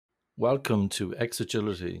Welcome to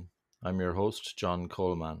Xagility. I'm your host, John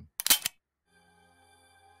Coleman.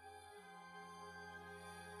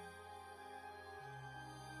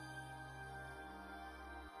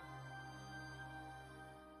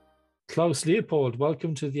 Klaus Leopold,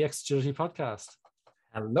 welcome to the Xagility podcast.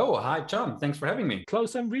 Hello. Hi, John. Thanks for having me.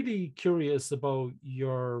 Klaus, I'm really curious about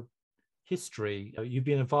your history. You've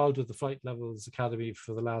been involved with the Flight Levels Academy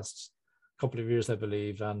for the last couple of years, I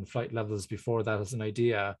believe, and Flight Levels before that as an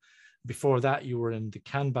idea. Before that, you were in the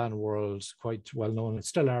Kanban world, quite well known, and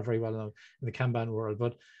still are very well known in the Kanban world.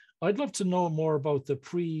 But I'd love to know more about the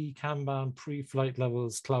pre-Kanban, pre-Flight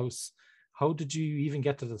Levels, Klaus. How did you even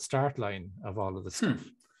get to the start line of all of this stuff?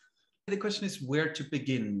 The question is where to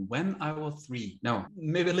begin. When I was 3, no,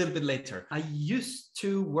 maybe a little bit later. I used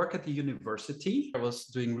to work at the university. I was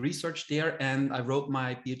doing research there and I wrote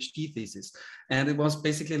my PhD thesis. And it was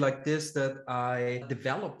basically like this, that I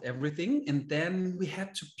developed everything and then we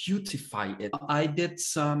had to beautify it. I did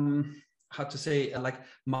some, how to say, like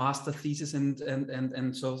master thesis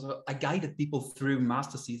and so I guided people through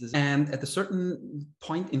master thesis. And at a certain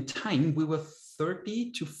point in time, we were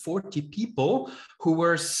 30 to 40 people who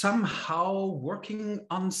were somehow working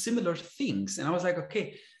on similar things. And I was like,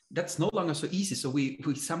 okay, that's no longer so easy. So we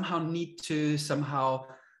somehow need to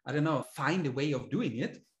find a way of doing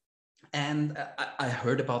it. And I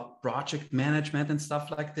heard about project management and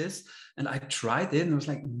stuff like this. And I tried it and I was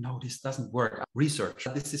like, no, this doesn't work. Research,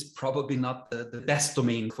 this is probably not the best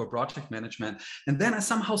domain for project management. And then I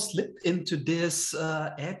somehow slipped into this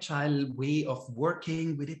agile way of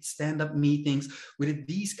working. We did stand-up meetings. We did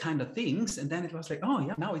these kind of things. And then it was like, oh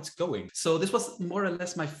yeah, now it's going. So this was more or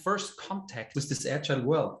less my first contact with this agile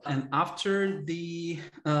world. And after the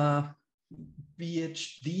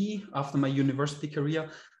PhD, after my university career,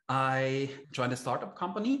 I joined a startup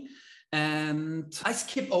company and I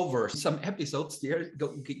skip over some episodes there,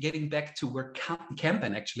 getting back to where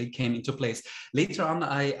Kanban actually came into place. Later on,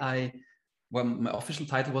 my official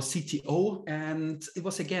title was CTO. And it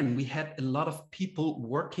was, again, we had a lot of people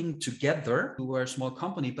working together. We were a small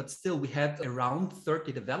company, but still we had around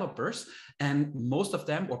 30 developers. And most of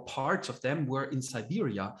them, or parts of them, were in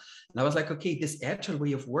Siberia. And I was like, okay, this agile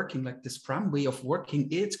way of working, like this Scrum way of working,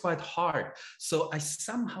 it's quite hard. So I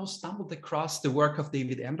somehow stumbled across the work of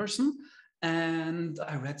David Anderson. And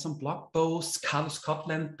I read some blog posts, Carlos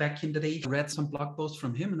Scotland back in the day, I read some blog posts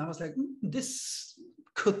from him. And I was like, this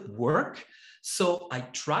could work. So I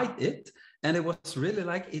tried it and it was really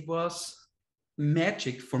like, it was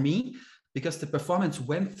magic for me because the performance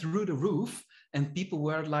went through the roof and people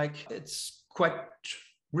were like, it's quite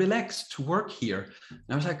relaxed to work here.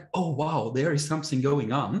 And I was like, oh, wow, there is something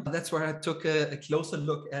going on. That's where I took a closer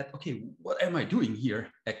look at, okay, what am I doing here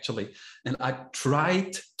actually? And I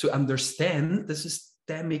tried to understand the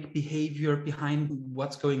systemic behavior behind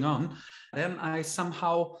what's going on. Then I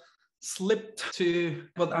somehow slipped to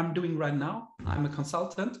what I'm doing right now. I'm a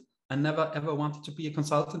consultant. I never ever wanted to be a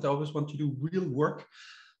consultant. I always want to do real work.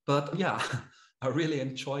 But yeah, I really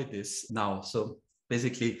enjoy this now. So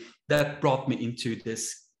basically that brought me into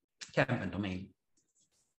this Kanban domain,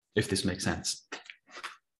 if this makes sense.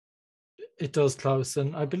 It does, Klaus.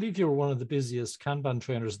 And I believe you were one of the busiest Kanban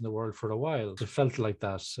trainers in the world for a while. It felt like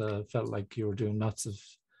that. Felt like you were doing lots of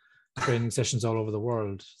training sessions all over the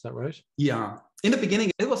world. Is that right? Yeah. In the beginning,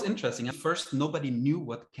 it was interesting. At first, nobody knew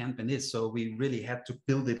what Kanban is. So we really had to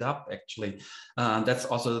build it up, actually. That's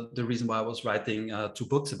also the reason why I was writing 2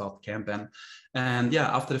 books about Kanban. And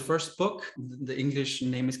yeah, after the first book, the English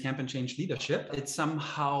name is Kanban Change Leadership. It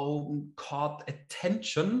somehow caught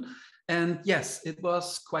attention. And yes, it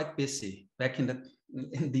was quite busy. Back in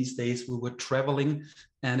these days, we were traveling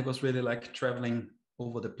and it was really like traveling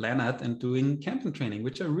over the planet and doing Kanban training,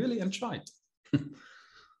 which I really enjoyed.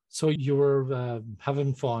 So you were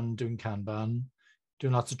having fun doing Kanban,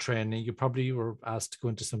 doing lots of training. You probably were asked to go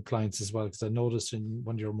into some clients as well, because I noticed in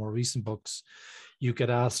one of your more recent books, you get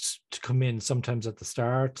asked to come in sometimes at the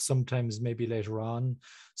start, sometimes maybe later on,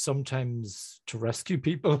 sometimes to rescue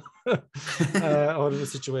people out of a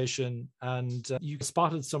situation. And you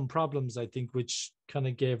spotted some problems, I think, which kind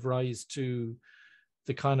of gave rise to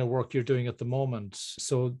the kind of work you're doing at the moment.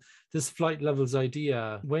 So this Flight Levels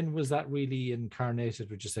idea, when was that really incarnated,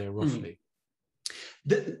 would you say, roughly?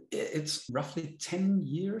 It's roughly 10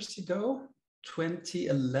 years ago.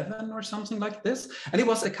 2011 or something like this. And it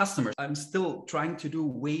was a customer. I'm still trying to do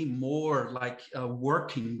way more like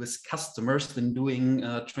working with customers than doing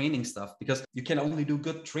training stuff, because you can only do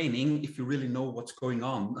good training if you really know what's going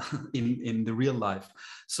on in the real life.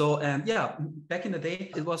 So, and yeah, back in the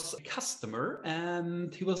day, it was a customer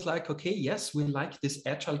and he was like, okay, yes, we like this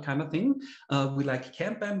agile kind of thing. We like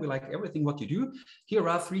Kanban, we like everything what you do. Here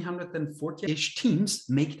are 340-ish teams,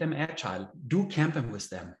 make them agile, do Kanban with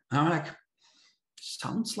them. And I'm like,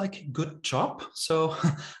 sounds like a good job. So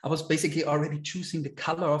I was basically already choosing the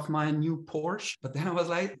color of my new Porsche. But then I was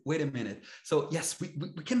like, wait a minute. So yes, we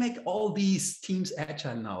can make all these teams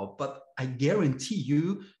agile now, but I guarantee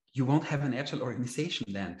you won't have an agile organization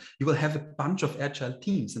then. You will have a bunch of agile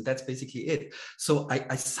teams, and that's basically it. So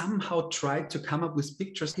I somehow tried to come up with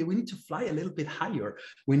pictures. Hey, we need to fly a little bit higher.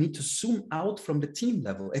 We need to zoom out from the team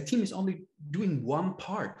level. A team is only doing one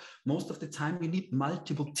part. Most of the time, we need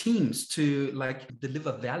multiple teams to like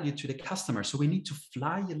deliver value to the customer. So we need to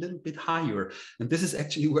fly a little bit higher. And this is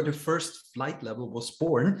actually where the first flight level was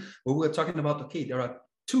born, where we were talking about, okay, there are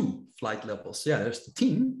 2 flight levels. Yeah, there's the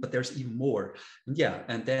team, but there's even more. And yeah,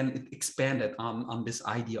 and then it expanded on this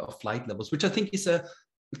idea of flight levels, which I think is a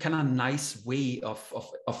kind of nice way of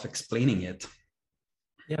explaining it.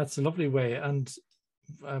 Yeah, it's a lovely way. And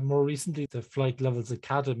more recently, the Flight Levels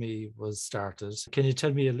Academy was started. Can you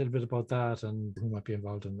tell me a little bit about that and who might be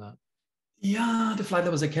involved in that? Yeah, the Flight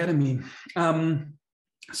Levels Academy.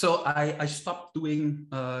 So I stopped doing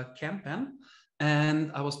Kanban.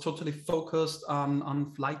 And I was totally focused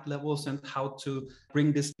on flight levels and how to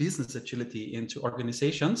bring this business agility into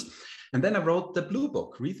organizations. And then I wrote the blue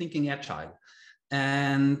book, Rethinking Agile.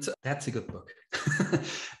 And that's a good book.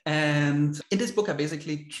 And in this book, I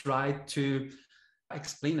basically tried to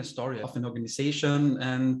explain a story of an organization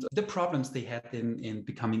and the problems they had in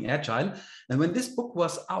becoming agile. And when this book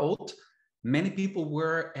was out, many people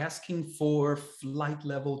were asking for flight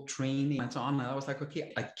level training and so on. And I was like,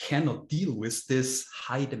 okay, I cannot deal with this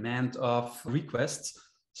high demand of requests.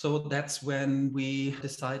 So that's when we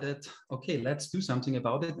decided, okay, let's do something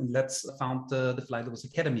about it. And let's found the Flight Levels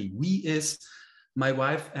Academy. We is my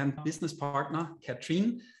wife and business partner,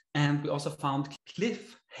 Katrine. And we also found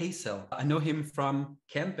Cliff Hazel. I know him from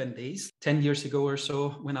Kanban days, 10 years ago or so,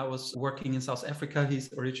 when I was working in South Africa.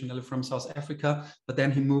 He's originally from South Africa, but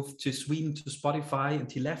then he moved to Sweden to Spotify,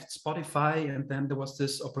 and he left Spotify. And then there was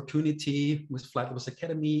this opportunity with Flight Levels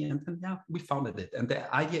Academy. And then, yeah, we founded it. And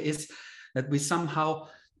the idea is that we somehow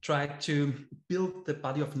try to build the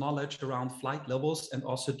body of knowledge around flight levels and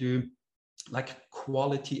also do like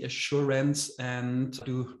quality assurance and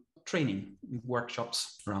do training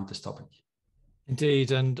workshops around this topic.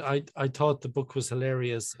 Indeed, and I thought the book was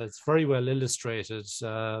hilarious. It's very well illustrated.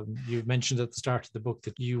 You mentioned at the start of the book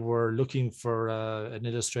that you were looking for an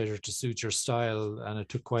illustrator to suit your style, and it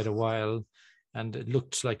took quite a while, and it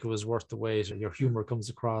looked like it was worth the wait. Your humor comes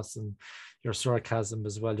across and your sarcasm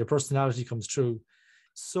as well. Your personality comes through.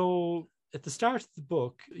 So at the start of the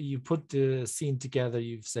book, you put the scene together.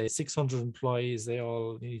 You say 600 employees, they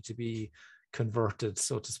all need to be converted,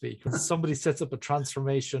 so to speak. Somebody sets up a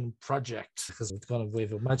transformation project because it's going to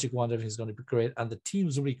wave a magic wand, everything's going to be great, and the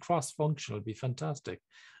teams will be cross-functional, it'll be fantastic,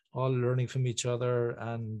 all learning from each other,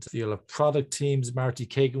 and you'll have product teams. Marty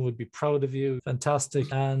Kagan would be proud of you,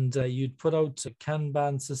 fantastic. And you'd put out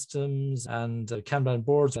Kanban systems and Kanban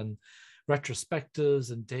boards and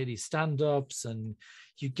retrospectives and daily stand-ups, and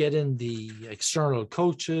you get in the external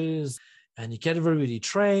coaches and you get everybody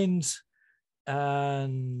trained,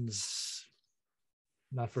 and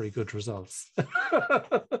not very good results.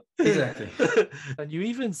 Exactly. And you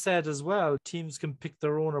even said as well, teams can pick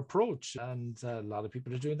their own approach, and a lot of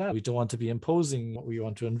people are doing that. We don't want to be imposing what we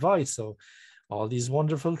want to invite, so all these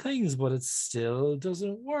wonderful things, but it still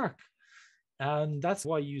doesn't work. And that's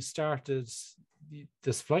why you started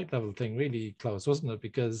this flight level thing, really, Klaus, wasn't it?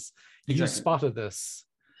 Because you spotted this,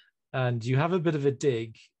 and you have a bit of a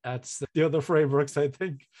dig at the other frameworks, I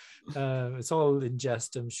think. It's all in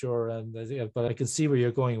jest, I'm sure, but I can see where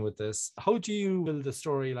you're going with this. How do you build a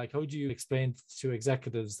story? Like, how do you explain to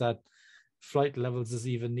executives that flight levels is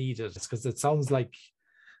even needed? Because it sounds like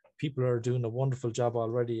people are doing a wonderful job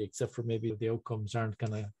already, except for maybe the outcomes aren't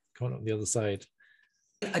kind of coming on the other side.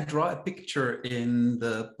 I draw a picture in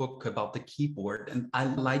the book about the keyboard, and I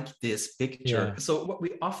like this picture. Yeah. So what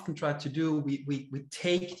we often try to do, we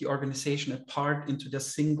take the organization apart into the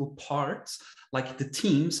single parts, like the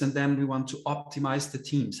teams, and then we want to optimize the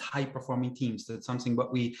teams, high-performing teams. That's something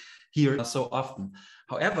what we hear so often.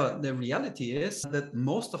 However, the reality is that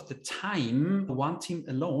most of the time, one team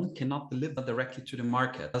alone cannot deliver directly to the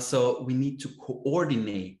market. So we need to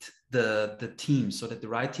coordinate the team so that the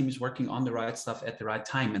right team is working on the right stuff at the right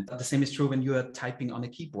time. And the same is true when you are typing on a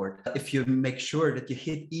keyboard. If you make sure that you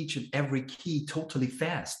hit each and every key totally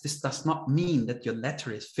fast, this does not mean that your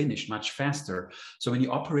letter is finished much faster. So when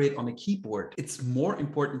you operate on a keyboard, it's more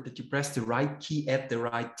important that you press the right key at the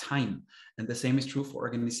right time. And the same is true for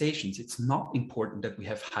organizations. It's not important that we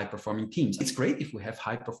have high-performing teams. It's great if we have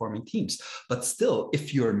high-performing teams, but still,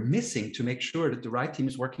 if you're missing to make sure that the right team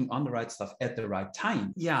is working on the right stuff at the right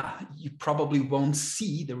time, you probably won't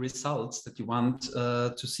see the results that you want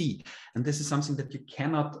to see. And this is something that you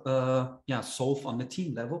cannot solve on the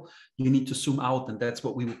team level. You need to zoom out, and that's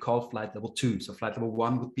what we would call flight level 2. So flight level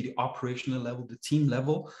 1 would be the operational level, the team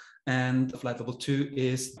level. And flight level 2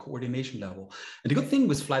 is coordination level. And the good thing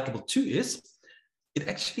with flight level 2 is it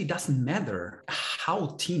actually doesn't matter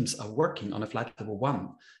how teams are working on a flight level 1.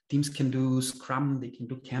 Teams can do Scrum, they can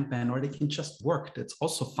do Kanban, or they can just work. That's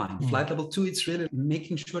also fine. Flight level 2, it's really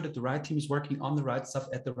making sure that the right team is working on the right stuff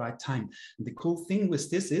at the right time. And the cool thing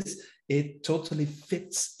with this is it totally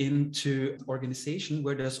fits into an organization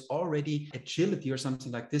where there's already agility or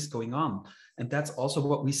something like this going on. And that's also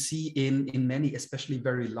what we see in many, especially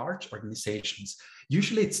very large organizations.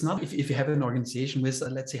 Usually it's not, if you have an organization with,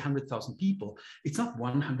 let's say, 100,000 people, it's not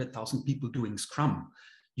 100,000 people doing Scrum.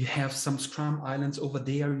 You have some Scrum islands over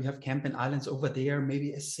there, you have Kanban islands over there,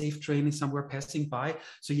 maybe a safe train is somewhere passing by.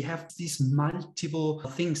 So you have these multiple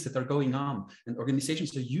things that are going on, and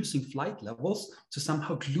organizations are using flight levels to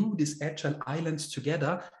somehow glue these agile islands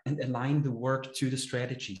together and align the work to the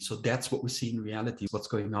strategy. So that's what we see in reality, what's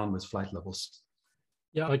going on with flight levels.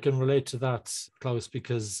 Yeah, I can relate to that, Klaus,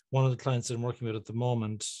 because one of the clients that I'm working with at the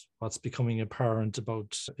moment, what's becoming apparent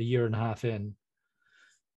about a year and a half in,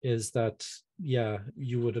 is that,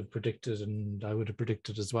 you would have predicted, and I would have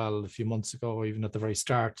predicted as well a few months ago, even at the very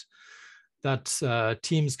start, that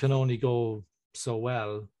teams can only go so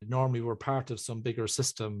well. Normally we're part of some bigger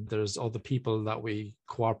system. There's other people that we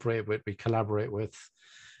cooperate with, we collaborate with,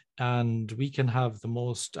 and we can have the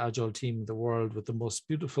most agile team in the world with the most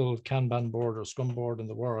beautiful Kanban board or Scrum board in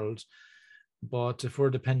the world. But if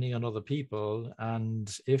we're depending on other people,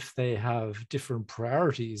 and if they have different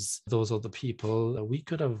priorities, those other people, we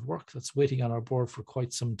could have work that's waiting on our board for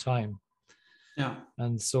quite some time. Yeah.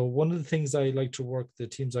 And so one of the things I like to work, the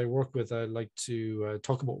teams I work with, I like to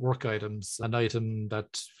talk about work items, an item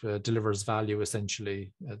that delivers value,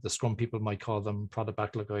 essentially. The Scrum people might call them product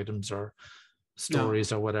backlog items or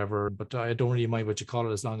stories or whatever, but I don't really mind what you call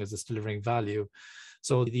it as long as it's delivering value.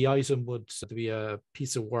 So the item would be a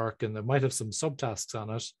piece of work, and there might have some subtasks on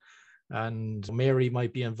it. And Mary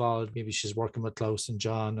might be involved. Maybe she's working with Klaus and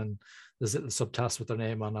John, and there's little subtasks with their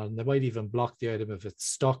name on it. And they might even block the item if it's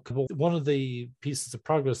stuck. But one of the pieces of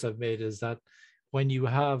progress I've made is that when you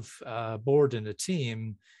have a board in a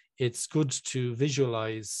team, it's good to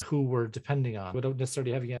visualize who we're depending on without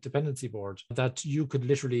necessarily having a dependency board, that you could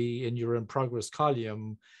literally, in your in progress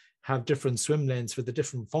column, have different swim lanes for the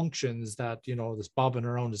different functions that, this bobbing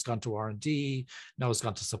around has gone to R&D, now it's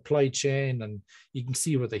gone to supply chain, and you can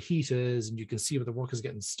see where the heat is, and you can see where the work is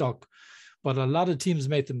getting stuck. But a lot of teams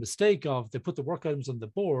make the mistake of, they put the work items on the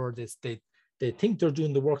board, they think they're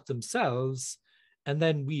doing the work themselves, and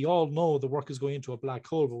then we all know the work is going into a black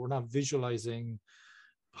hole, but we're not visualizing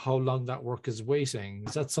how long that work is waiting.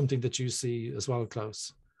 Is that something that you see as well,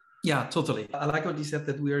 Klaus? Yeah, totally. I like what you said,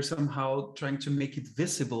 that we are somehow trying to make it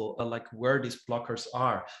visible, like where these blockers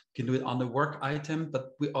are. You can do it on the work item,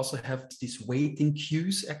 but we also have these waiting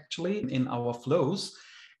queues actually in our flows.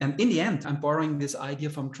 And in the end, I'm borrowing this idea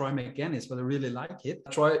from Troy McGinnis, but I really like it.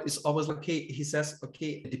 Troy is always like, he says,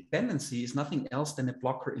 dependency is nothing else than a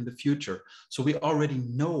blocker in the future. So we already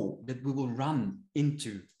know that we will run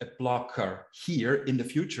into a blocker here in the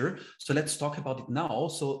future. So let's talk about it now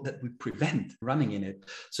so that we prevent running in it.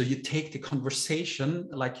 So you take the conversation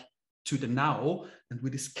like to the now, and we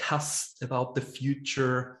discuss about the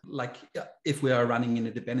future, like if we are running in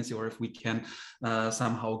a dependency or if we can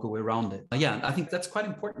somehow go around it. I think that's quite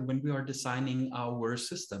important when we are designing our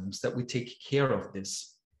systems, that we take care of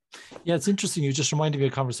this. Yeah, it's interesting. You just reminded me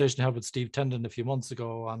of a conversation I had with Steve Tendon a few months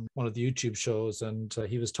ago on one of the YouTube shows, and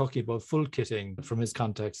he was talking about full kitting from his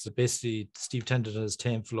context. Basically, Steve Tendon has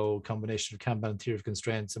TameFlow, combination of Kanban, theory of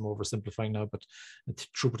constraints. I'm oversimplifying now, but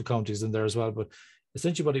throughput accounting is in there as well. But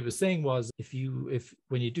essentially what he was saying was, if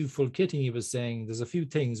when you do full kitting, he was saying there's a few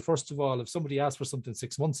things. First of all, if somebody asked for something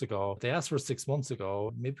 6 months ago, they asked for 6 months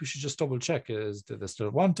ago, maybe we should just double check, do they still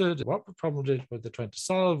want it? What problem were they trying to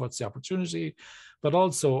solve? What's the opportunity? But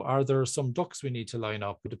also, are there some ducks we need to line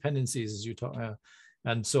up? Dependencies, as you talk,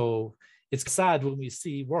 And so it's sad when we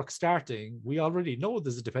see work starting, we already know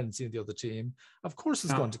there's a dependency in the other team. Of course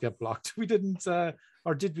it's going to get blocked. We didn't,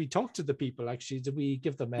 or did we talk to the people actually? Did we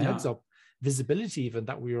give them a heads up, visibility even,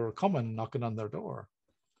 that we were coming, knocking on their door?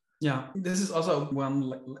 Yeah, this is also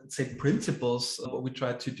one, let's say, principles of what we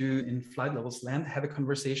try to do in Flight Levels Land. Have a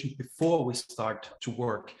conversation before we start to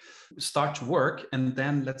work. Start to work, and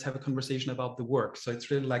then let's have a conversation about the work. So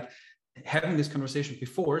it's really like having this conversation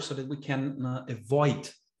before so that we can avoid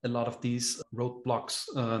a lot of these roadblocks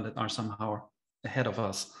that are somehow ahead of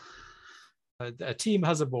us. A team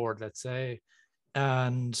has a board, let's say,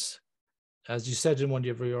 and as you said in one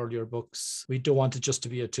of your earlier books, we don't want it just to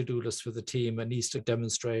be a to-do list for the team. It needs to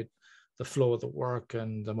demonstrate the flow of the work,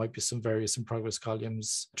 and there might be some various in progress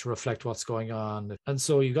columns to reflect what's going on. And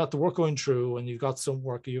so you got the work going through, and you've got some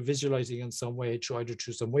work you're visualizing in some way, either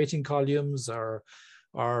through some waiting columns or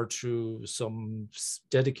through some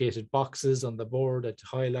dedicated boxes on the board that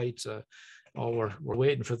highlight, we're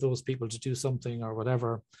waiting for those people to do something or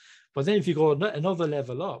whatever. But then if you go another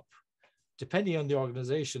level up, depending on the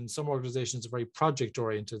organization, some organizations are very project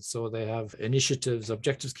oriented. So they have initiatives,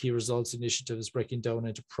 objectives, key results, initiatives breaking down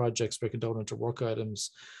into projects, breaking down into work items.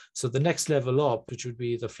 So the next level up, which would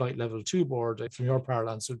be the flight level 2 board from your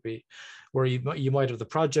parlance, would be where you might have the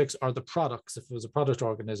projects or the products, if it was a product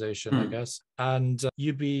organization, I guess. And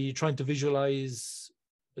you'd be trying to visualize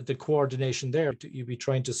the coordination there. You'd be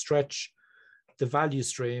trying to stretch the value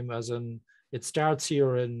stream, as in, it starts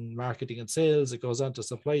here in marketing and sales, it goes on to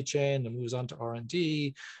supply chain, and moves on to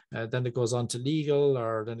R&D, then it goes on to legal,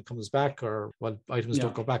 or then it comes back, or, well, items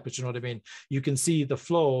don't go back, but you know what I mean? You can see the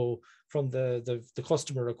flow from the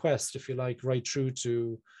customer request, if you like, right through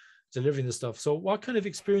to delivering the stuff. So what kind of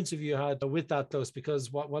experience have you had with that, Klaus?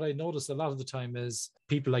 Because what I notice a lot of the time is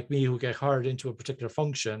people like me who get hired into a particular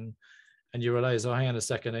function, and you realize, oh, hang on a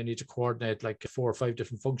second, I need to coordinate like 4 or 5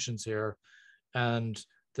 different functions here. And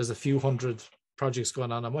there's a few hundred projects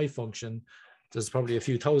going on my function. There's probably a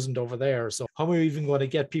few thousand over there. So how are we even going to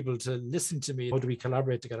get people to listen to me? How do we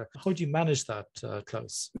collaborate together? How do you manage that,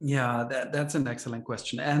 Klaus? Yeah, that's an excellent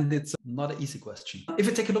question. And it's not an easy question. If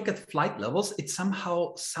you take a look at flight levels, it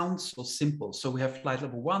somehow sounds so simple. So we have flight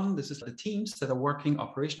level 1. This is the teams that are working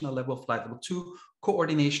operational level. Flight level 2,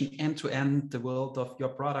 coordination end-to-end, the world of your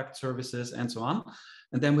product, services, and so on.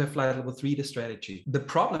 And then we have flight level 3, the strategy. The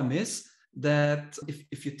problem is that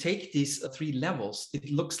if you take these 3 levels, it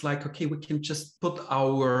looks like, okay, we can just put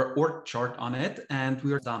our org chart on it and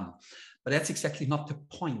we are done. But that's exactly not the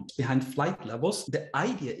point behind flight levels. The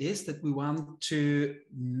idea is that we want to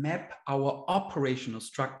map our operational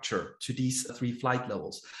structure to these 3 flight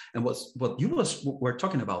levels. And what you were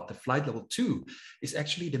talking about, the flight level 2, is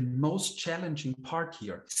actually the most challenging part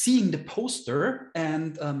here. Seeing the poster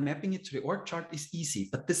and mapping it to the org chart is easy,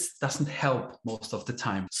 but this doesn't help most of the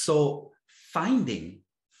time. So finding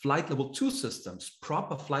flight level 2 systems,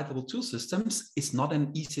 proper flight level 2 systems, is not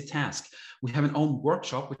an easy task. We have an own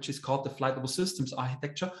workshop, which is called the Flight Level Systems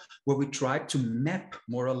Architecture, where we try to map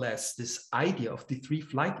more or less this idea of the 3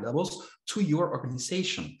 flight levels to your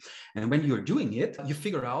organization. And when you're doing it, you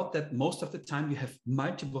figure out that most of the time you have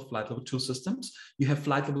multiple flight level 2 systems. You have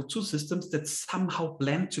flight level 2 systems that somehow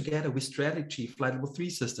blend together with strategy, flight level 3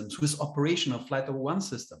 systems, with operational flight level 1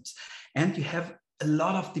 systems. And you have a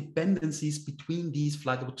lot of dependencies between these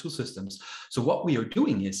flight level 2 systems. So what we are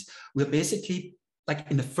doing is we're basically, like,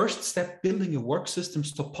 in the first step, building a work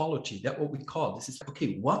systems topology. That's what we call this. Is,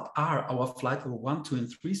 okay, what are our flight level 1, 2,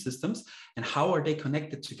 and 3 systems, and how are they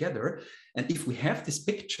connected together? And if we have this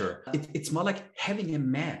picture, it's more like having a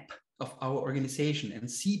map of our organization and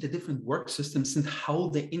see the different work systems and how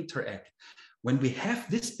they interact. When we have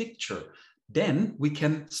this picture, then we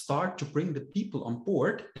can start to bring the people on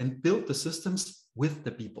board and build the systems with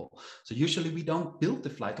the people. So usually we don't build the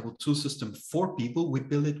flight level 2 system for people, we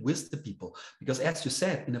build it with the people. Because as you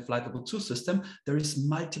said, in a flight level 2 system, there is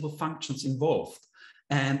multiple functions involved.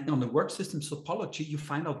 And on the work system topology, you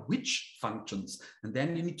find out which functions, and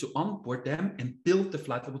then you need to onboard them and build the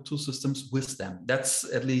flight level 2 systems with them. That's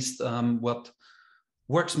at least what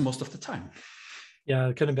works most of the time. Yeah,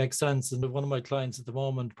 it kind of makes sense. And one of my clients at the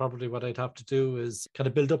moment, probably what I'd have to do is kind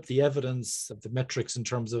of build up the evidence of the metrics in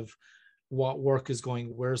terms of what work is going,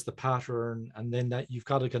 where's the pattern, and then that you've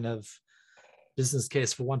got to kind of business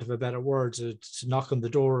case, for want of a better word, to knock on the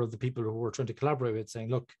door of the people who we're trying to collaborate with, saying,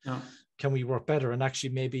 look, can we work better? And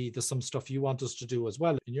actually, maybe there's some stuff you want us to do as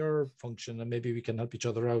well in your function, and maybe we can help each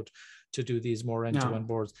other out to do these more end-to-end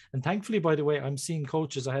boards. And thankfully, by the way, I'm seeing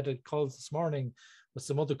coaches. I had a call this morning with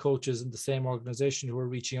some other coaches in the same organization who are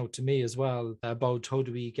reaching out to me as well about how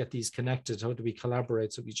do we get these connected, how do we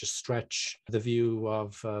collaborate so we just stretch the view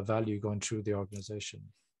of value going through the organization.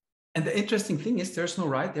 And the interesting thing is there's no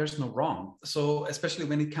right, there's no wrong. So especially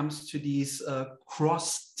when it comes to these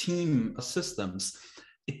cross-team systems,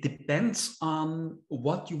 it depends on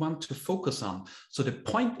what you want to focus on. So the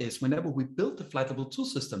point is, whenever we build the Flight Level 2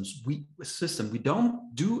 we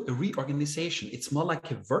don't do a reorganization. It's more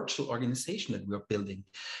like a virtual organization that we're building.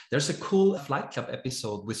 There's a cool Flight Club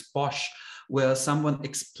episode with Bosch where someone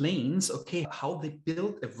explains, okay, how they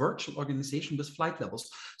build a virtual organization with flight levels.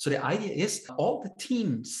 So the idea is all the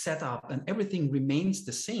teams set up and everything remains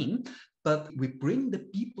the same, but we bring the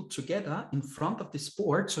people together in front of this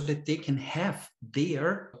board so that they can have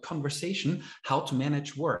their conversation, how to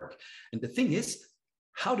manage work. And the thing is,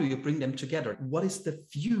 how do you bring them together? What is the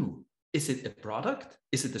view? Is it a product?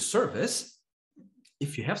 Is it a service?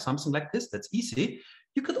 If you have something like this, that's easy.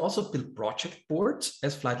 You could also build project boards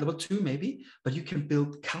as Flight Level 2 maybe, but you can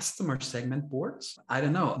build customer segment boards. I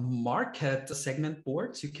don't know, market segment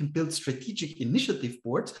boards. You can build strategic initiative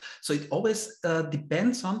boards. So it always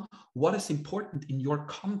depends on what is important in your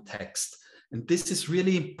context. And this is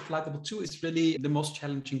really, Flight Level 2 is really the most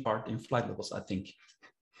challenging part in flight levels, I think.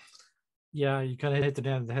 Yeah, you kind of hit the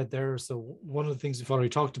nail on the head there. So one of the things we've already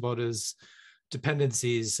talked about is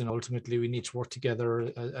dependencies, and ultimately we need to work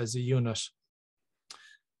together as a unit.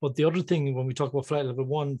 But the other thing, when we talk about Flight Level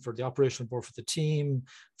 1 for the operational board for the team,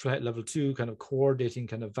 Flight Level 2 kind of coordinating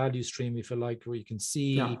kind of value stream, if you like, where you can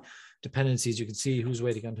see dependencies, you can see who's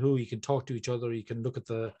waiting on who, you can talk to each other, you can look at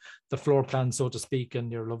the floor plan, so to speak,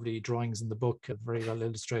 and your lovely drawings in the book, very well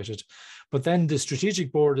illustrated. But then the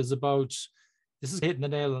strategic board is about, this is hitting the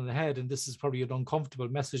nail on the head, and this is probably an uncomfortable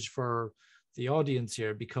message for the audience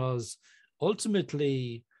here, because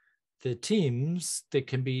ultimately, the teams, they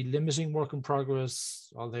can be limiting work in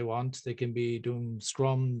progress all they want. They can be doing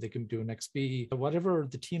Scrum, they can be doing XP. Whatever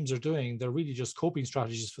the teams are doing, they're really just coping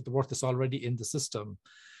strategies for the work that's already in the system.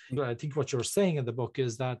 I think what you're saying in the book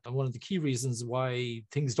is that one of the key reasons why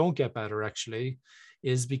things don't get better actually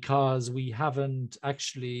is because we haven't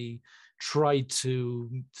actually tried to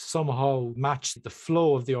somehow match the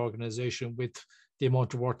flow of the organization with the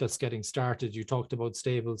amount of work that's getting started. You talked about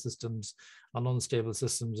stable systems and unstable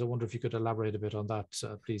systems. I wonder if you could elaborate a bit on that,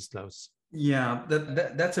 please, Klaus. Yeah,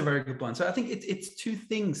 that's a very good point. So I think it's two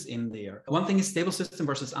things in there. One thing is stable system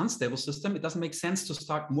versus unstable system. It doesn't make sense to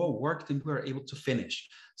start more work than we're able to finish.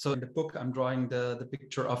 So in the book, I'm drawing the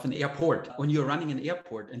picture of an airport. When you're running an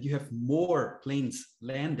airport and you have more planes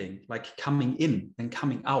landing, like coming in and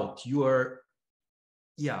coming out, you are,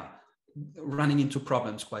 running into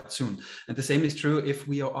problems quite soon. And the same is true if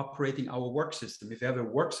we are operating our work system. If you have a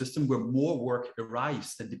work system where more work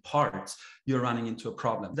arrives than departs, you're running into a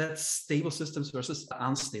problem. That's stable systems versus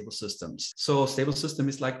unstable systems. So stable system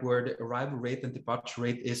is like where the arrival rate and departure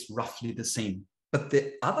rate is roughly the same. But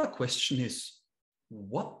the other question is,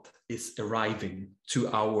 what is arriving to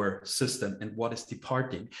our system and what is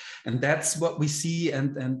departing? And that's what we see.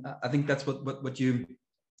 And I think that's what you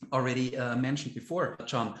already mentioned before,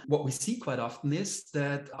 John. What we see quite often is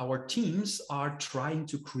that our teams are trying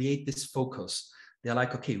to create this focus. They're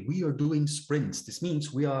like, okay, we are doing sprints. This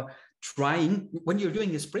means we are trying, when you're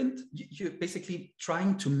doing a sprint, you're basically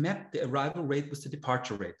trying to map the arrival rate with the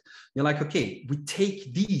departure rate. You're like, okay, we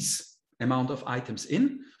take these amount of items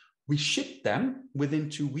in, we ship them within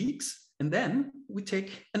 2 weeks, and then we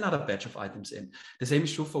take another batch of items in. The same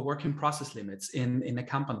is true for work in process limits in a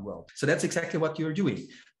Kanban world. So that's exactly what you're doing.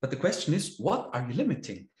 But the question is, what are you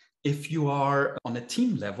limiting? If you are on a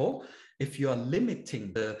team level, if you are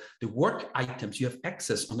limiting the work items you have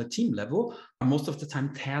access on a team level, most of the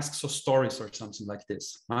time tasks or stories or something like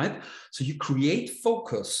this, right? So you create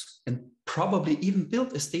focus and probably even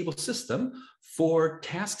build a stable system for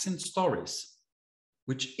tasks and stories,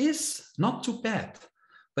 which is not too bad.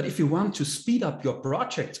 But if you want to speed up your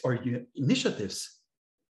projects or your initiatives,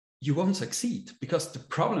 you won't succeed, because the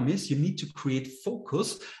problem is you need to create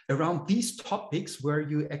focus around these topics where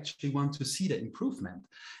you actually want to see the improvement.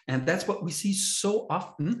 And that's what we see so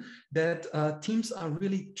often, that teams are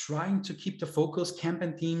really trying to keep the focus,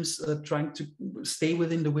 Kanban teams trying to stay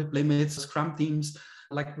within the WIP limits, Scrum teams,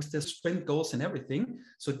 like with the sprint goals and everything.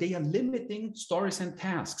 So they are limiting stories and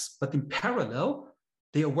tasks, but in parallel,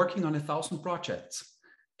 they are working on 1,000 projects.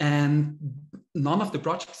 And none of the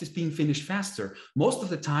projects is being finished faster. Most of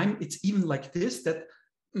the time, it's even like this, that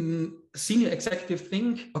senior executives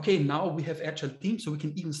think, okay, now we have agile teams, so we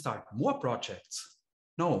can even start more projects.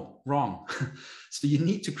 No, wrong. So you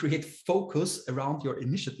need to create focus around your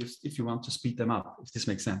initiatives if you want to speed them up, if this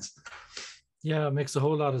makes sense. Yeah, it makes a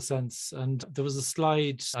whole lot of sense. And there was a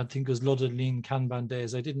slide, I think it was Loaded Lean Kanban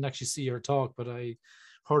days. I didn't actually see your talk, but I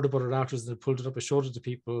heard about it afterwards and I pulled it up. I showed it to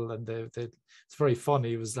people, and it's very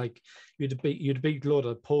funny. It was like you had a big load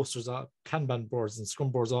of posters, Kanban boards and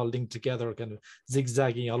Scrum boards all linked together, kind of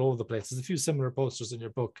zigzagging all over the place. There's a few similar posters in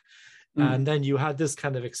your book. And then you had this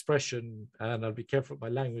kind of expression, and I'll be careful with my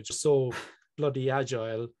language, so bloody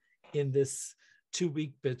agile, in this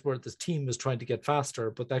 2-week bit where the team was trying to get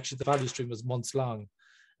faster, but actually the value stream was months long.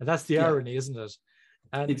 And that's the irony, isn't it?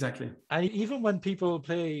 And exactly. And even when people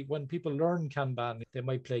learn Kanban, they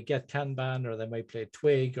might play Get Kanban, or they might play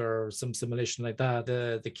Twig or some simulation like that.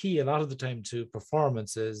 The key a lot of the time to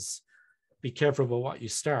performance is be careful about what you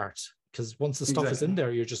start, because once the stuff is in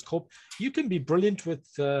there, you're just you can be brilliant with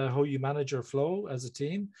how you manage your flow as a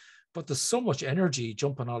team, but there's so much energy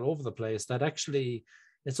jumping all over the place that actually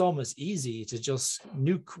it's almost easy to just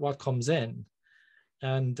nuke what comes in.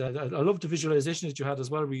 And I love the visualization that you had as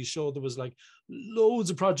well, where you showed there was like loads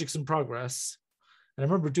of projects in progress. And I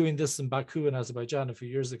remember doing this in Baku in Azerbaijan a few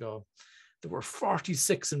years ago. There were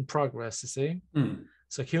 46 in progress, you see.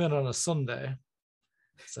 So I came in on a Sunday.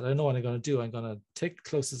 I said, I know what I'm going to do. I'm going to take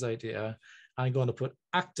Klaus's idea. I'm going to put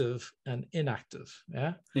active and inactive.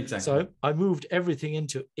 Yeah, exactly. So I moved everything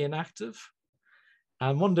into inactive.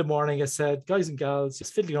 And Monday morning, I said, guys and gals,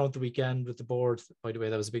 just fiddling around the weekend with the board. By the way,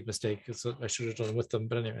 that was a big mistake. So I should have done it with them.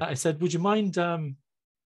 But anyway, I said, would you mind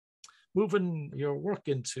moving your work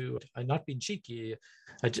into, I'm not being cheeky.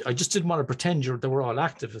 I just didn't want to pretend they were all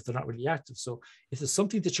active if they're not really active. So if there's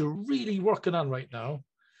something that you're really working on right now,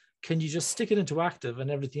 can you just stick it into active, and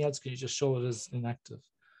everything else, can you just show it as inactive?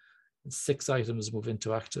 And 6 items move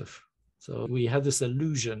into active. So we had this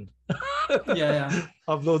illusion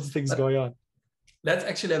of loads of things going on. That's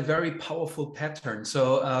actually a very powerful pattern.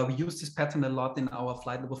 So we use this pattern a lot in our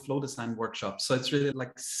flight level flow design workshop. So it's really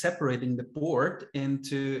like separating the board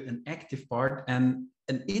into an active part and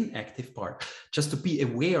an inactive part, just to be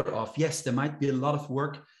aware of, yes, there might be a lot of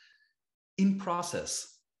work in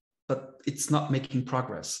process, but it's not making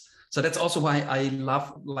progress. So that's also why I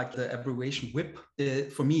love like the abbreviation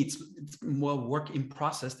WIP. For me, it's more work in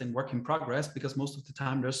process than work in progress, because most of the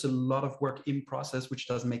time there's a lot of work in process which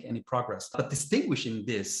doesn't make any progress. But distinguishing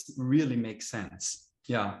this really makes sense.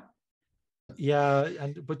 Yeah. Yeah,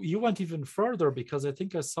 but you went even further, because I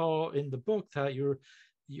think I saw in the book that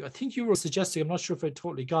I think you were suggesting, I'm not sure if I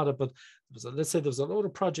totally got it, but let's say there was a load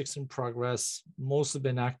of projects in progress, most have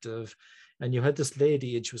been active. And you had this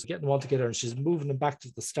lady, and she was getting them all together, and she's moving them back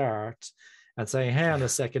to the start and saying, hey, on a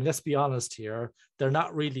second, let's be honest here. They're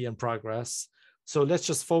not really in progress. So let's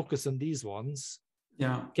just focus on these ones.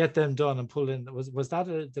 Yeah. Get them done and pull in. Was that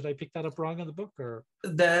did I pick that up wrong in the book? Or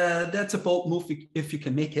that's a bold move if you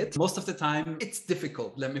can make it. Most of the time it's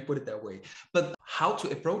difficult, let me put it that way. But how to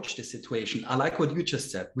approach the situation, I like what you just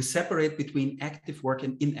said. We separate between active work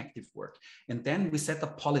and inactive work, and then we set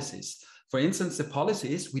up policies. For instance, the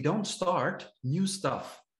policy is we don't start new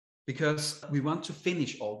stuff because we want to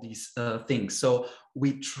finish all these things. So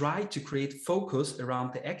we try to create focus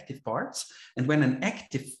around the active parts. And when an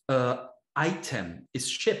active item is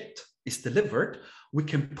shipped, is delivered, we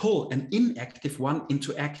can pull an inactive one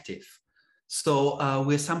into active. So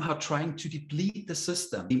we're somehow trying to deplete the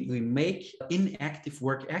system. We make inactive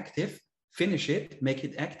work active, finish it, make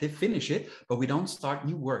it active, finish it, but we don't start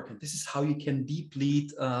new work. And this is how you can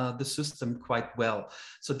deplete the system quite well.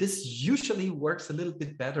 So this usually works a little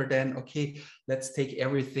bit better than, okay, let's take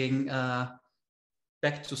everything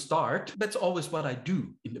back to start. That's always what I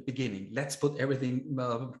do in the beginning. Let's put everything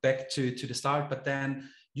back to the start, but then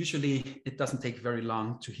usually it doesn't take very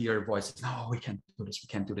long to hear voices. No, we can't do this, we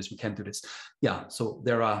can't do this, we can't do this. Yeah, so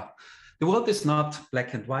the world is not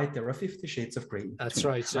black and white. There are 50 shades of gray. That's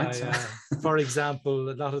right. For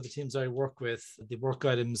example, a lot of the teams I work with, the work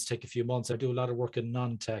items take a few months. I do a lot of work in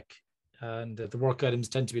non-tech, and the work items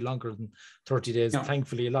tend to be longer than 30 days. Yeah.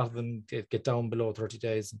 Thankfully, a lot of them get down below 30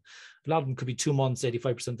 days. And a lot of them could be 2 months,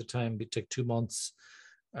 85% of the time. It take 2 months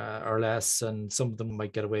or less, and some of them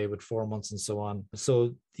might get away with 4 months and so on.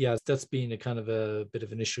 So yeah, that's been a kind of a bit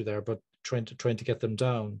of an issue there, but trying to get them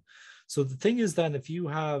down. So the thing is then, if you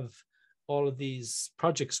have all of these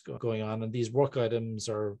projects going on and these work items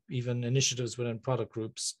or even initiatives within product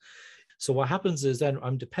groups, so what happens is then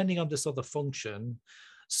I'm depending on this other function.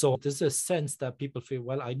 So there's a sense that people feel,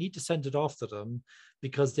 well, I need to send it off to them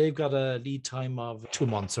because they've got a lead time of 2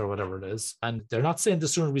 months or whatever it is. And they're not saying the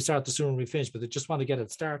sooner we start, the sooner we finish, but they just want to get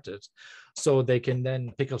it started so they can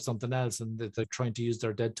then pick up something else, and they're trying to use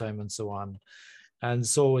their dead time and so on. And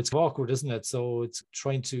so it's awkward, isn't it? So it's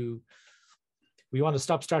trying to, we want to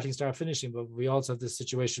stop starting, start finishing, but we also have this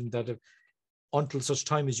situation that until such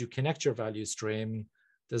time as you connect your value stream,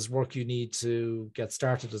 there's work you need to get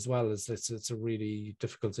started as well. It's a really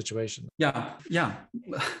difficult situation. Yeah.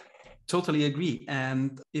 Totally agree.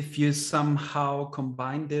 And if you somehow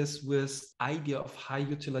combine this with idea of high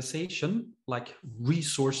utilization, like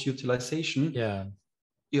resource utilization,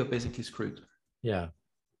 you're basically screwed. Yeah.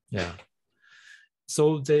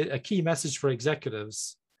 So a key message for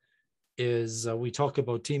executives is we talk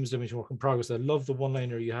about teams limiting work in progress. I love the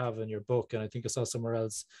one-liner you have in your book, and I think I saw somewhere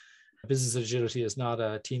else. Business agility is not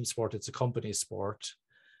a team sport, it's a company sport.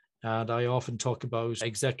 And I often talk about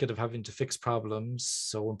executive having to fix problems.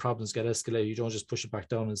 So when problems get escalated, you don't just push it back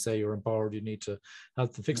down and say you're empowered, you need to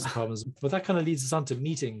help them fix the problems. But that kind of leads us on to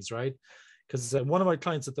meetings, right? Because one of my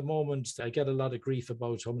clients at the moment, I get a lot of grief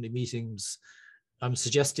about how many meetings I'm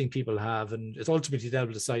suggesting people have. And it's ultimately they'll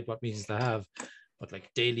decide what meetings they have. But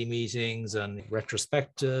like daily meetings and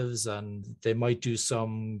retrospectives, and they might do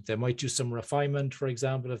some refinement, for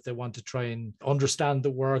example, if they want to try and understand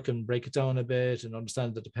the work and break it down a bit and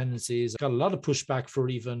understand the dependencies. Got a lot of pushback for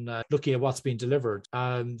even looking at what's being delivered.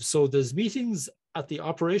 So there's meetings at the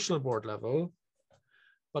operational board level,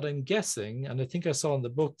 but I'm guessing, and I think I saw in the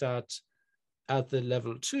book that at the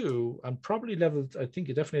level 2 and probably I think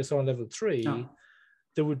you definitely saw on level 3,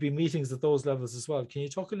 there would be meetings at those levels as well. Can you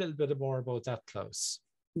talk a little bit more about that, Klaus?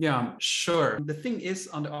 Yeah, sure. The thing is,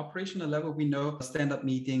 on the operational level, we know stand-up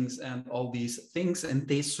meetings and all these things, and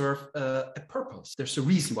they serve a purpose. There's a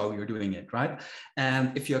reason why we are doing it, right?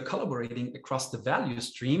 And if you're collaborating across the value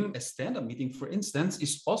stream, a stand-up meeting, for instance,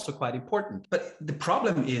 is also quite important. But the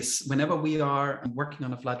problem is, whenever we are working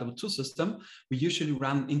on a flight level 2 system, we usually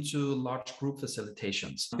run into large group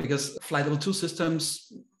facilitations, because flight level 2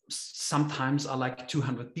 systems sometimes are like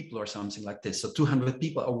 200 people or something like this. So 200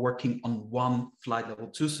 people are working on one flight level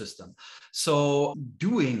 2 system. So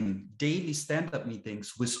doing daily stand-up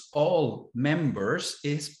meetings with all members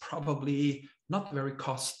is probably not very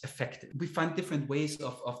cost effective. We find different ways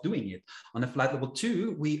of doing it. On a flight level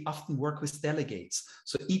 2, we often work with delegates.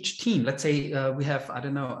 So each team, let's say we have,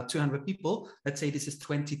 200 people. Let's say this is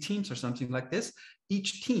 20 teams or something like this.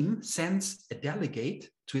 Each team sends a delegate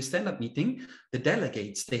to a stand-up meeting. The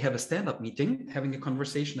delegates, they have a stand-up meeting, having a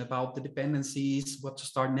conversation about the dependencies, what to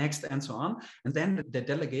start next, and so on. And then the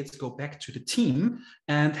delegates go back to the team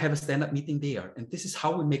and have a stand-up meeting there. And this is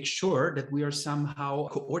how we make sure that we are somehow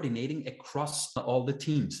coordinating across all the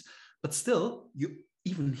teams. But still,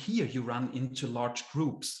 even here, you run into large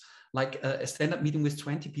groups. Like a stand-up meeting with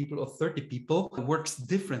 20 people or 30 people works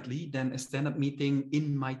differently than a stand-up meeting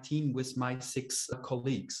in my team with my 6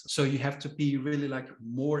 colleagues. So you have to be really like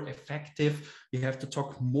more effective. You have to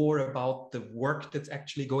talk more about the work that's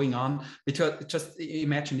actually going on. Because just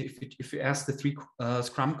imagine if you ask the 3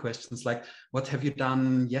 Scrum questions, like what have you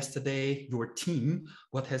done yesterday, your team,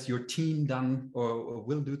 what has your team done or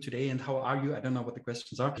will do today, and how are you? I don't know what the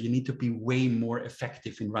questions are. You need to be way more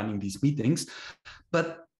effective in running these meetings.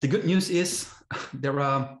 But the good news is there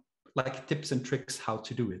are like tips and tricks how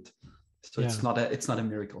to do it. So it's not a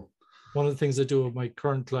miracle. One of the things I do with my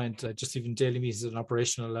current client, just even daily meetings at an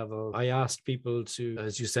operational level, I asked people to,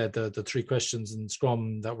 as you said, the 3 questions in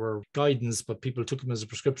Scrum that were guidance, but people took them as a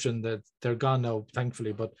prescription. That they're gone now,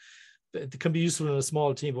 thankfully, but it can be useful in a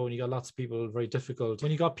small team, but when you got lots of people, very difficult.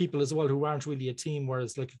 When you got people as well who aren't really a team, where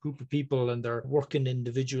it's like a group of people and they're working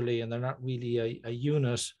individually and they're not really a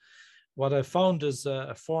unit. What I found is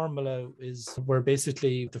a formula is where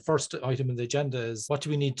basically the first item in the agenda is what do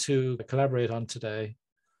we need to collaborate on today?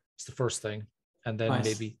 It's the first thing. And then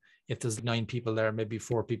maybe if there's 9 people there, maybe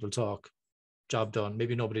 4 people talk. Job done.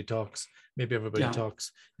 Maybe nobody talks. Maybe everybody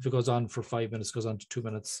talks. If it goes on for 5 minutes, it goes on to 2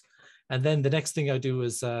 minutes. And then the next thing I do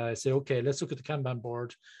is I say, okay, let's look at the Kanban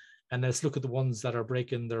board and let's look at the ones that are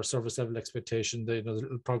breaking their service level expectation, the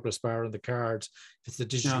little progress bar on the card, if it's a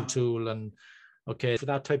digital tool. And okay, for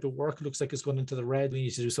that type of work, it looks like it's going into the red. We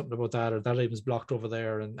need to do something about that, or that item is blocked over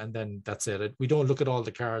there. And then that's it. We don't look at all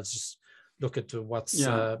the cards, just look at what's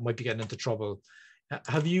might be getting into trouble.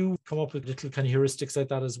 Have you come up with little kind of heuristics like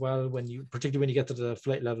that as well, particularly when you get to the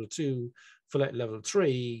flight level 2, flight level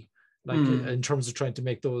 3, like in terms of trying to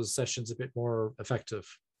make those sessions a bit more effective?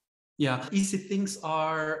 Yeah, easy things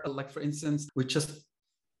are like, for instance, we just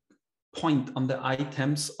point on the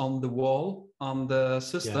items on the wall on the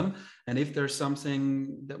system. And if there's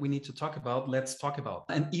something that we need to talk about, let's talk about.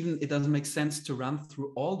 And even it doesn't make sense to run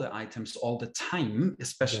through all the items all the time,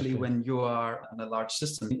 especially when you are on a large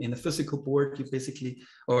system. In a physical board, you basically,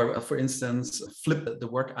 or for instance, flip the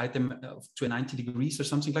work item to 90 degrees or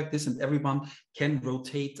something like this, and everyone can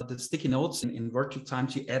rotate the sticky notes. In virtual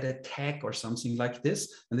times, you add a tag or something like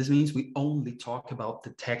this. And this means we only talk about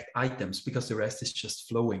the tagged items because the rest is just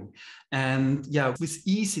flowing. And yeah, with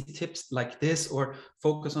easy tips like this, or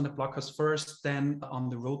focus on the blockers first, then on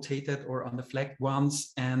the rotated or on the flagged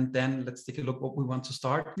ones, and then let's take a look what we want to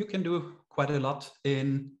start. You can do quite a lot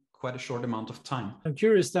in quite a short amount of time. I'm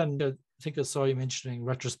curious then, I think I saw you mentioning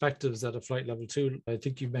retrospectives at a flight level 2. I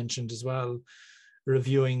think you mentioned as well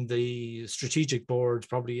reviewing the strategic board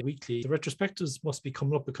probably weekly. The retrospectives must be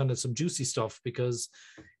coming up with kind of some juicy stuff, because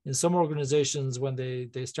in some organizations, when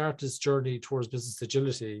they start this journey towards business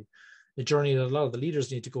agility, the journey that a lot of the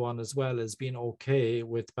leaders need to go on as well is being okay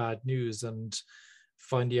with bad news and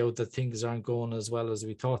finding out that things aren't going as well as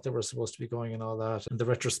we thought they were supposed to be going and all that. And the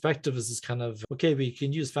retrospective is kind of, okay, we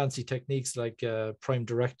can use fancy techniques like prime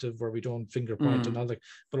directive where we don't finger point and all that,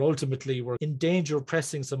 but ultimately we're in danger of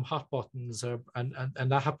pressing some hot buttons, and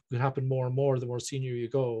that could happen more and more the more senior you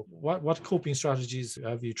go. What coping strategies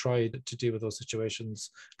have you tried to deal with those situations,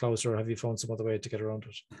 Klaus, or have you found some other way to get around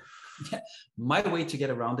it? Yeah, my way to get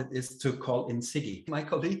around it is to call in Siggy, my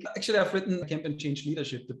colleague. Actually, I've written Campaign Change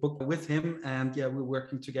Leadership, the book, with him. And yeah, we're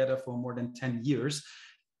working together for more than 10 years.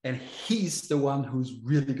 And he's the one who's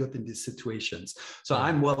really good in these situations. So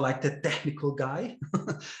I'm more like the technical guy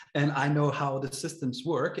and I know how the systems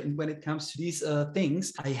work. And when it comes to these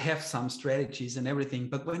things, I have some strategies and everything.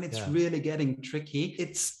 But when it's really getting tricky,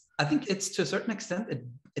 I think it's to a certain extent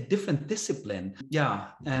a different discipline. Yeah.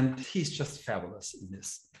 And he's just fabulous in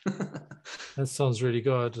this. That sounds really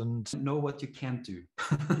good. And know what you can't do.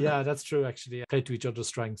 Yeah, that's true, actually. Play to each other's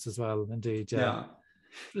strengths as well, indeed. Yeah.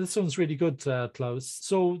 This sounds really good, Klaus.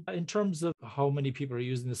 So in terms of how many people are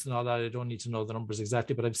using this and all that, I don't need to know the numbers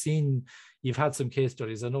exactly, but I've seen you've had some case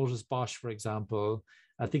studies. I noticed Bosch, for example.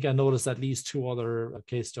 I think I noticed at least 2 other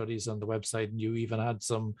case studies on the website, and you even had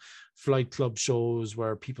some flight club shows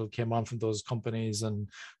where people came on from those companies and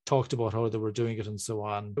talked about how they were doing it and so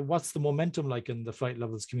on. But what's the momentum like in the flight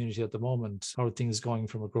levels community at the moment? How are things going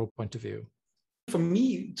from a growth point of view? For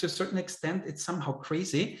me, to a certain extent, it's somehow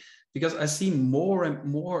crazy because I see more and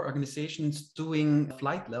more organizations doing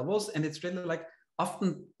flight levels, and it's really like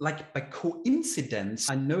often like by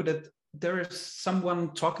coincidence. I know that there is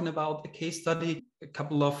someone talking about a case study a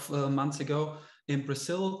couple of months ago in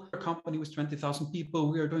Brazil, a company with 20,000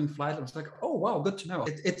 people. We are doing flight levels. Like, oh, wow, good to know.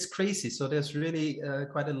 It's crazy. So there's really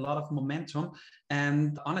quite a lot of momentum.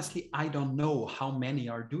 And honestly, I don't know how many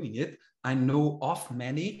are doing it. I know of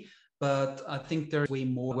many, but I think there's way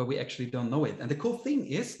more where we actually don't know it. And the cool thing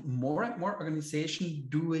is more and more organizations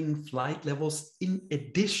doing flight levels in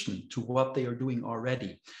addition to what they are doing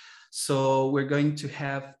already. So we're going to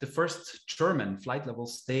have the first German flight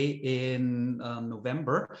levels day in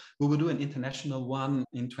November. We will do an international one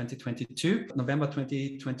in 2022. November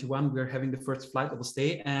 2021, we're having the first flight levels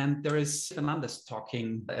day. And there is Fernandez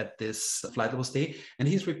talking at this flight levels day. And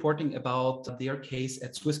he's reporting about their case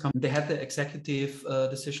at Swisscom. They had the executive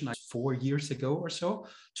decision like 4 years ago or so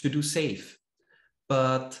to do SAFE.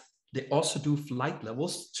 But they also do flight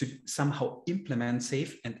levels to somehow implement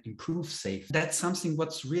SAFE and improve SAFE. That's something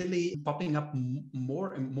what's really popping up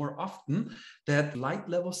more and more often, that flight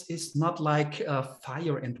levels is not like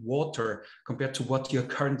fire and water compared to what you're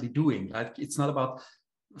currently doing. Like it's not about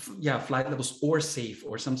flight levels or SAFE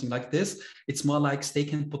or something like this. It's more like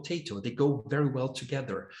steak and potato. They go very well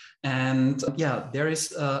together. And there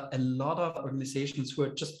is a lot of organizations who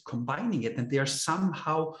are just combining it, and they are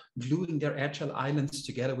somehow gluing their agile islands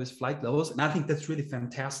together with flight levels. And I think that's really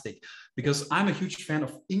fantastic, because I'm a huge fan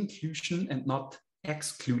of inclusion and not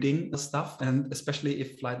excluding stuff. And especially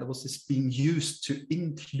if flight levels is being used to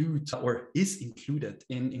include or is included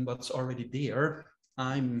in what's already there,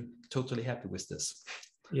 I'm totally happy with this.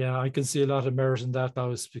 Yeah, I can see a lot of merit in that,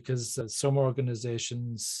 Klaus, because some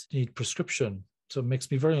organizations need prescription. So it makes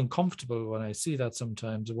me very uncomfortable when I see that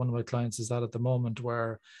sometimes. One of my clients is that at the moment,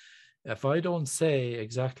 where if I don't say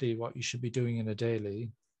exactly what you should be doing in a daily,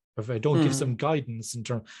 if I don't give some guidance in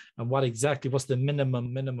terms and what's the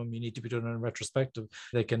minimum you need to be doing in a retrospective,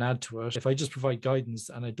 they can add to it. If I just provide guidance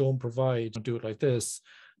and I don't do it like this,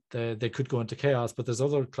 they could go into chaos. But there's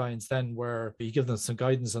other clients then where you give them some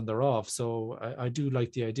guidance and they're off. So I do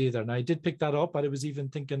like the idea there. And I did pick that up. And I was even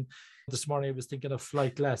thinking this morning, I was thinking of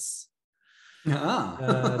flight less.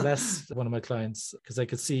 Less, one of my clients, because I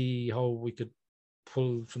could see how we could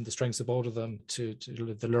pull from the strengths of both of them to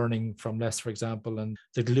the learning from less, for example, and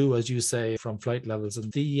the glue, as you say, from flight levels,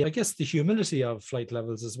 and I guess the humility of flight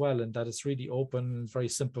levels as well, and that it's really open and very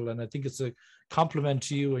simple. And I think it's a compliment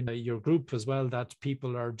to you and your group as well that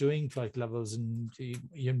people are doing flight levels, and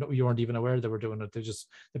you weren't even aware they were doing it.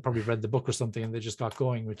 They probably read the book or something and they just got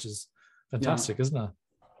going, which is fantastic, isn't it?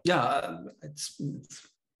 Yeah, it's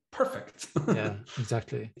perfect. Yeah,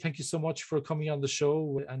 exactly. Thank you so much for coming on the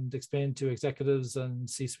show and explaining to executives and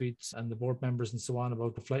C-suites and the board members and so on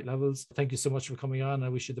about the flight levels. Thank you so much for coming on. I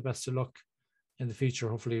wish you the best of luck in the future.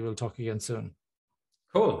 Hopefully we'll talk again soon.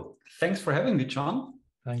 Cool. Thanks for having me, John.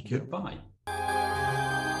 Thank you. Goodbye.